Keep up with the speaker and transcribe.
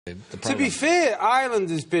To be fair, Ireland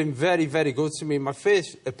has been very, very good to me. My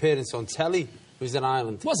first appearance on telly was in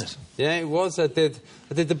Ireland. Was it? Yeah, it was. I did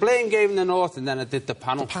the playing game in the north, and then I did the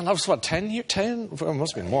panel. The panel, that was what, 10 years? 10? Well, it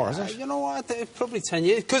must have been more, isn't it? You know what? Probably 10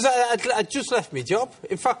 years. Because I just left my job.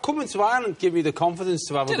 In fact, coming to Ireland gave me the confidence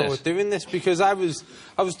to have a go at doing this, because I was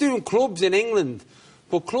doing clubs in England,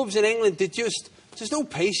 but clubs in England, there's no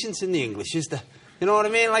patience in the English, is there? You know what I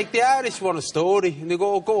mean? Like, the Irish want a story, and they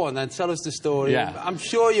go, go on then, tell us the story. Yeah. I'm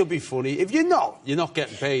sure you'll be funny. If you're not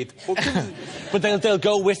getting paid. But they'll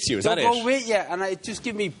go with you, is that it? They'll go with you, and it just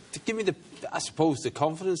give me the, I suppose, the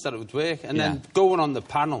confidence that it would work. And then going on the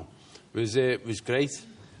panel was great.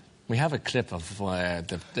 We have a clip of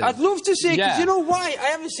I'd love to see it, because you know why? I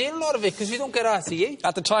haven't seen a lot of it, because we don't get RTÉ.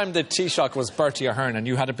 At the time, the Taoiseach was Bertie Ahern, and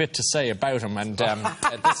you had a bit to say about him, and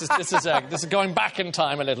this is going back in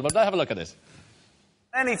time a little bit. Let's have a look at this.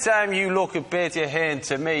 Anytime you look at Bertie Ahern,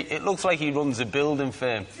 to me, it looks like he runs a building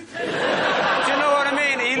firm. Do you know what I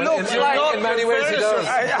mean? He looks like... In many ways he does.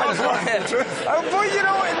 But, you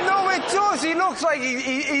know, no, it does. He looks like...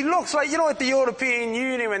 He looks like, you know, at the European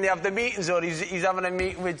Union, when they have the meetings, or he's having a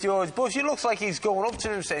meeting with George Bush, he looks like he's going up to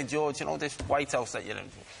him saying, George, you know, this White House that you're in,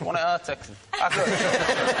 want it out, Texan?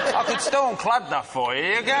 I could stone-clad that for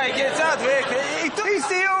you. Okay, get out of here. He's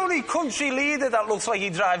the only country leader that looks like he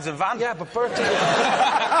drives a van. Yeah, but Bertie...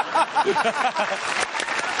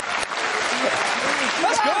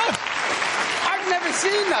 That's good. I've never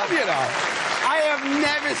seen that. You know. I have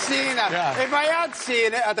never seen that. Yeah. If I had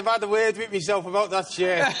seen it, I'd have had a word with myself about that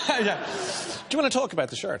shirt. Yeah. Do you want to talk about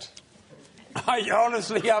the shirt? I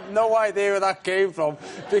honestly have no idea where that came from,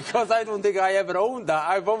 because I don't think I ever owned that.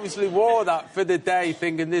 I've obviously wore that for the day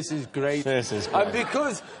thinking this is great. This is great.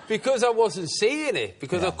 And because I wasn't seeing it,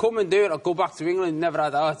 because I come and do it, I go back to England, never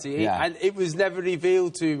had RTÉ, and it was never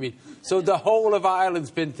revealed to me. So the whole of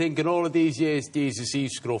Ireland's been thinking all of these years, Jesus,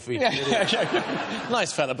 he's scruffy. Yeah.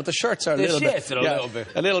 Nice fella, but the shirts are a little bit... The shirts are a little bit.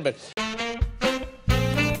 A little bit.